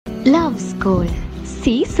Love School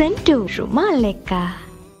Season 2 රුමාල් එක්ක.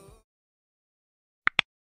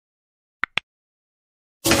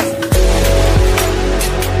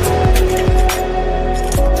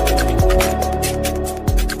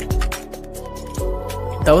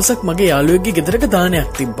 දවසක් මගේ යාළුවෙක්ගේ ගෙදරක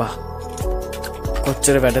දානයක් තිබ්බා.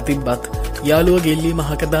 කොච්චර වැඩ තිබ්බත් යාළුවගේ ඉල්ලීම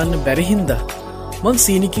අහක දාන්න බැරි හින්දා මං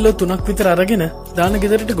සීනි කිලෝ 3ක් විතර අරගෙන දාන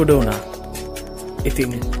ගෙදරට ගොඩ වුණා.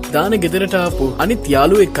 ඉතින් දාන ගෙදරට ආපු අනිත්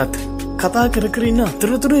යාළුවෙක්වත් කතා කර කර ඉන්න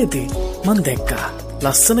අතරතුරේදී මං දැක්කා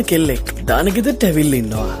ලස්සන කෙල්ලෙක් දාන ගෙදරට ඇවිල්ලා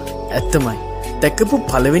ඉන්නවා. ඇත්තමයි. දැක්කපු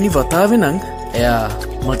පළවෙනි වතාවේ නම් එයා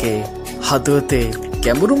මගේ හදවතේ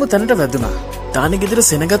ගැඹුරුම තැනට වැදුනා. දාන ගෙදර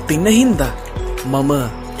සෙනගත් ඉන්න හින්දා මම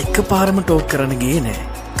එකපාරම ටෝක් කරන්න ගියේ නෑ.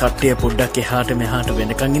 කට්ටිය පොඩ්ඩක් එහාට මෙහාට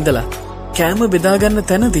වෙනකන් ඉඳලා කෑම බෙදාගන්න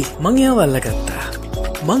තැනදී මං එයාව අල්ලගත්තා.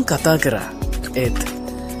 මං කතා කරා. ඒත්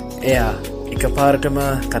එයා එකපාරටම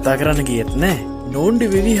කතා කරන්න ගියෙත් නෑ. නෝන්ඩි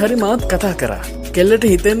වෙවි හරි මාත් කතා කරා. කෙල්ලට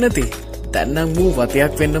හිතෙන්නේ නැති දැන් නම් මූ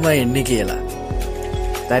වතයක් වෙන්නම එන්නේ කියලා.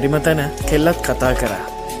 බැරිම තැන කෙල්ලත් කතා කරා.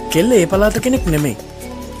 කෙල්ල ඒ පළාත කෙනෙක් නෙමෙයි.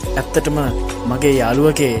 ඇත්තටම මගේ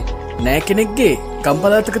යාළුවගේ නෑ කෙනෙක්ගේ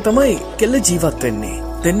කම්පලාතක තමයි කෙල්ල ජීවත් වෙන්නේ.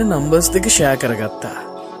 දෙන්න නම්බර්ස් දෙක ෂෙයා කරගත්තා.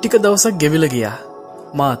 ටික දවසක් ගෙවිලා ගියා.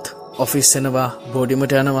 මාත් ඔෆිස් එනවා,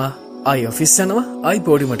 බෝඩිමට යනවා, ආයි ඔෆිස් යනවා, ආයි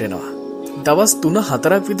බෝඩිමට එනවා. දවස්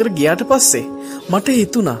 3-4ක් විතර ගියාට පස්සේ මට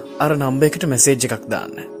හිතුණා අර නම්බර් එකට මැසේජ් එකක්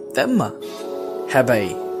දාන්න. දැම්මා.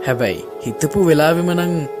 හැබැයි හිතපු වෙලාවෙම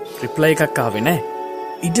නම් රිප්ලයි එකක් ආවේ නෑ.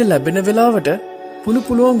 ඉඩ ලැබෙන වෙලාවට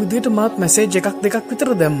පුළුවන් විදියට මාත් මැසේජ් එකක් දෙකක්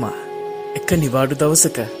විතර දැම්මා. එක නිවාඩු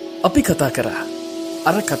දවසක අපි කතා කරා.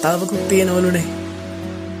 අර කතාවකුත් තියෙනවලුනේ.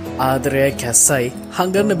 ආදරයයි කැස්සයි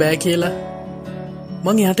හංගන්න බෑ කියලා.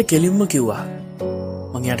 මං එයාට කෙලින්ම කිව්වා.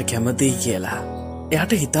 මං එයාට කැමතියි කියලා.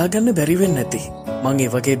 එයාට හිතාගන්න බැරි වෙන්නේ නැති. මං ඒ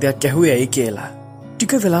වගේ දෙයක් ඇහුවේ ඇයි කියලා.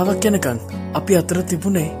 ටික වෙලාවක් යනකම් අපි අතර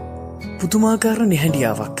තිබුණේ පුදුමාකාර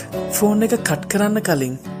නිහඬියාවක්. ෆෝන් එක කට් කරන්න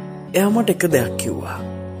කලින් එයා මට එක දෙයක් කිව්වා.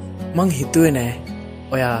 මං හිතුවේ නෑ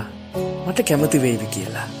ඔයා මට කැමති වෙයිද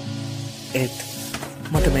කියලා. ඒත්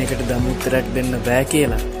මට මේකට දම් උත්තරයක් දෙන්න බෑ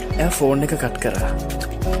කියලා එයා ෆෝන් එක කට් කරා.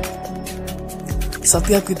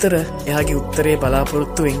 සතියක් විතර එයාගේ උත්තරේ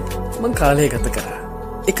බලාපොරොත්තුවෙන් මං කාලය ගත කරා.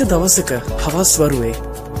 එක දවසක හවස් වරුවේ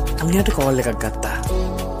මං එයාට කෝල් එකක් ගත්තා.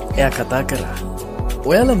 එයා කතා කරා.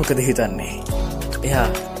 ඔයාලා මොකද හිතන්නේ? එයා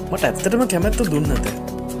මට ඇත්තටම කැමැත්ත දුන්නද?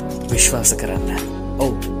 විශ්වාස කරන්න.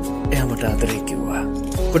 ඔව්. එයා මට ආදරේ කිව්වා.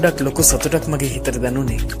 ගොඩක් ලොකු සතුටක් මගේ හිතට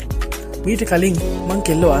දැනුනේ. මීට කලින් මං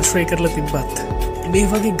කෙල්ලෝ ආශ්‍රය කරලා තිබ්බත් මේ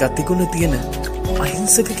වගේ ගතිගුණ තියෙන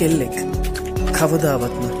අහිංසක කෙල්ලෙක්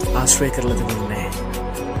කවදාවත්ම ආශ්‍රය කරලා තිබුණේ නෑ.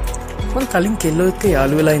 මං කලින් කෙල්ලෝ එක්ක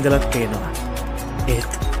යාළු වෙලා ඉඳලත් පේනවා.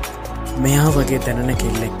 ඒත් මෙයා වගේ දැනෙන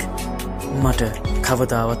කෙල්ලෙක් මට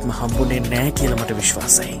කවදාවත්ම හම්බුනේ නෑ කියලා මට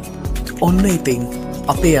විශ්වාසයි. ඔන්න ඉතින්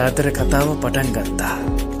අපේ ආදර කතාව පටන් ගත්තා.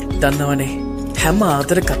 දන්නවනේ හැම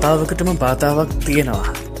ආදර කතාවකටම බාධාවක්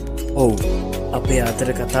තියෙනවා. ඔව් අපේ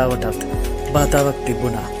ආදර කතාවටත් බාධාවක්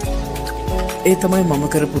තිබුණා. ඒ තමයි මම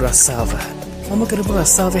කරපු රස්සාව. මම කරපු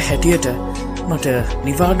රස්සාවේ හැටියට මට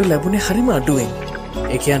නිවාඩු ලැබුණේ හරිම අඩුවෙන්.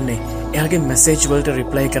 ඒ කියන්නේ එයාගේ මැසේජ් වලට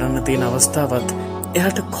රිප්ලයි කරන්න තියෙන අවස්ථාවත්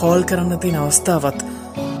එයාට කෝල් කරන්න තියෙන අවස්ථාවත්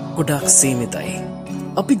ගොඩක් සීමිතයි.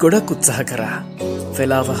 අපි ගොඩක් උත්සාහ කරා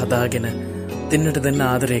වෙලාව හදාගෙන දෙන්නට දෙන්න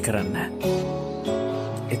ආදරය කරන්න.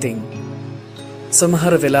 ඉතින්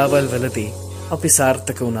සමහර වෙලාවල් වලදී අපි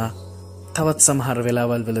සාර්ථක වුණා. තවත් සමහර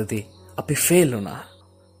වෙලාවල් වලදී අපි ෆේල් වුණා.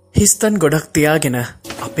 හිස්තන් ගොඩක් තියාගෙන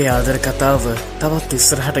අපේ ආදර කතාව තවත්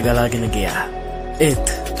ඉස්සරහට ගලාගෙන ගියා. ඒත්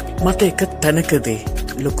මට එක තැනකදී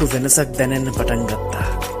ලොකු වෙනසක් දැනෙන්න පටන් ගත්තා.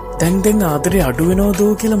 දැන් ආදරේ අඩු වෙනවද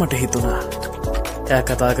කියලා මට හිතුණා. එයා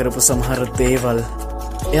කතා කරපු සමහර දේවල්,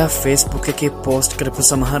 එයා Facebook එකේ පෝස්ට් කරපු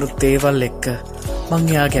සමහර දේවල් එක්ක මං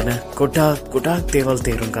එයා ගැන ගොඩාක් දේවල්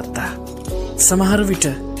තේරුම් ගත්තා. සමහර විට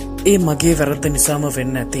ඒ මගේ වැරද්ද නිසාම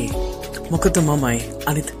වෙන්න ඇති. මොකද මමයි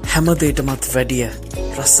අනිත් හැම දෙයකටමත් වැඩිය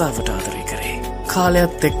රස්සාවට ආදරය කරේ.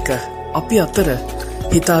 කාලයත් එක්ක අපි අතර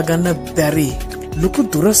හිතාගන්න බැරි ලොකු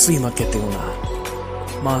දුරස්වීමක් ඇති වුණා.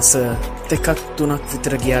 මාස 2-3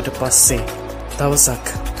 විතර ගියාට පස්සේ දවසක්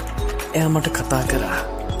එයා මට කතා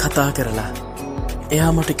කරලා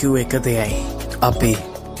එයා මට කිව්ව එක දෙයයි. අපි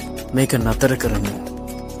මේක නතර කරමු.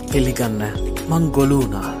 පිළිගන්න මං ගොළු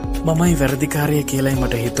වුණා. මමයි වැරදිකාරය කියලායි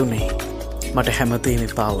මට හිතුනේ. මට හැමදේම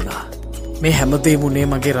එපා වුණා. මේ හැමදේම උනේ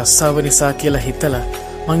මගේ රස්සාව නිසා කියලා හිතලා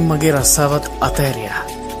මං මගේ රස්සාවත් අතහැරියා.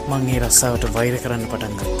 මං ඒ රස්සාවට වෛර කරන්න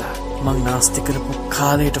පටන් ගත්තා. මං නාස්ති කරපු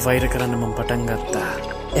කාලයට වෛර කරන්න මං පටන් ගත්තා.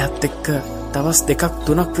 එයාත් එක්ක දවස්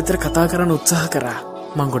 2-3 විතර කතා කරන්න උත්සාහ කරා.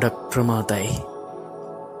 මං ගොඩක් ප්‍රමාදයි.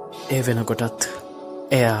 ඒ වෙනකොටත්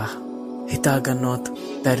එයා හිතාගන්නවත්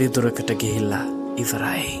බැරි දුරකට ගිහිල්ලා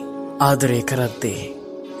ඉවරයි. ආදරේ කරද්දී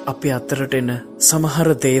අපි අතරට එන සමහර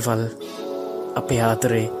දේවල් අපේ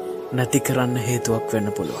ආදරේ නැති කරන්න හේතුවක් වෙන්න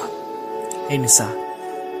පුළුවන්. ඒ නිසා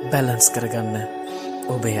බැලන්ස් කරගන්න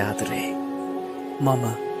ඔබේ ආදරේ. මම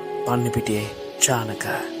පන්නිපිටියේ චානක.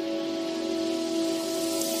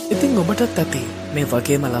 ඉතින් ඔබටත් ඇති මේ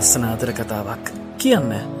වගේම ලස්සන ආදර කතාවක්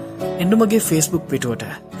කියන්න. එන්න මගේ ෆේස්බුක් පිටුවට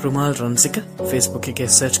රුමාල් රන්සික ෆේස්බුක්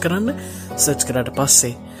එකේ සර්ච් කරන්න. සර්ච් කරාට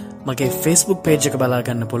පස්සේ මගේ ෆේස්බුක් පේජ් එක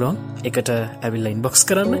බලාගන්න පුළුවන්. එකට ඇවිල්ලා ඉන්බොක්ස්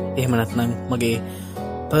කරන්න. එහෙම නැත්නම් මගේ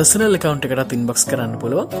පර්සනල් account එකටත් ඉන්බොක්ස් කරන්න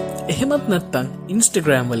පුළුවන්. එහෙමත් නැත්නම්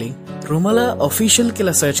Instagram වලින් රුමලා official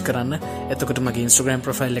කියලා සර්ච් කරන්න. එතකොට මගේ Instagram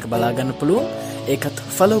profile එක බලාගන්න පුළුවන්. ඒකත්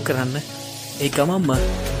follow කරන්න. ඒ ගමන්ම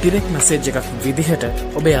direct message එකක් විදිහට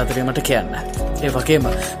ඔබේ ආදරේ මට කියන්න. ඒ වගේම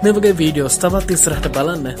මේ වගේ වීඩියෝස් තවත් ඉස්සරහට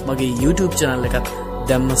බලන්න මගේ YouTube channel එකත්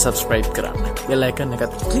දැම්ම subscribe කරන්න. bell icon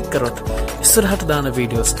එකත් click කරොත් ඉස්සරහට දාන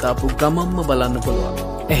වීඩියෝස් තාපු ගමන්ම බලන්න පුළුවන්.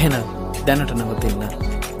 එහෙනම් දැනට නවතින්න.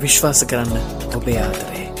 විශ්වාස කරන්න ඔබේ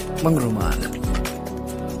ආදරේ. මං රුමාල්.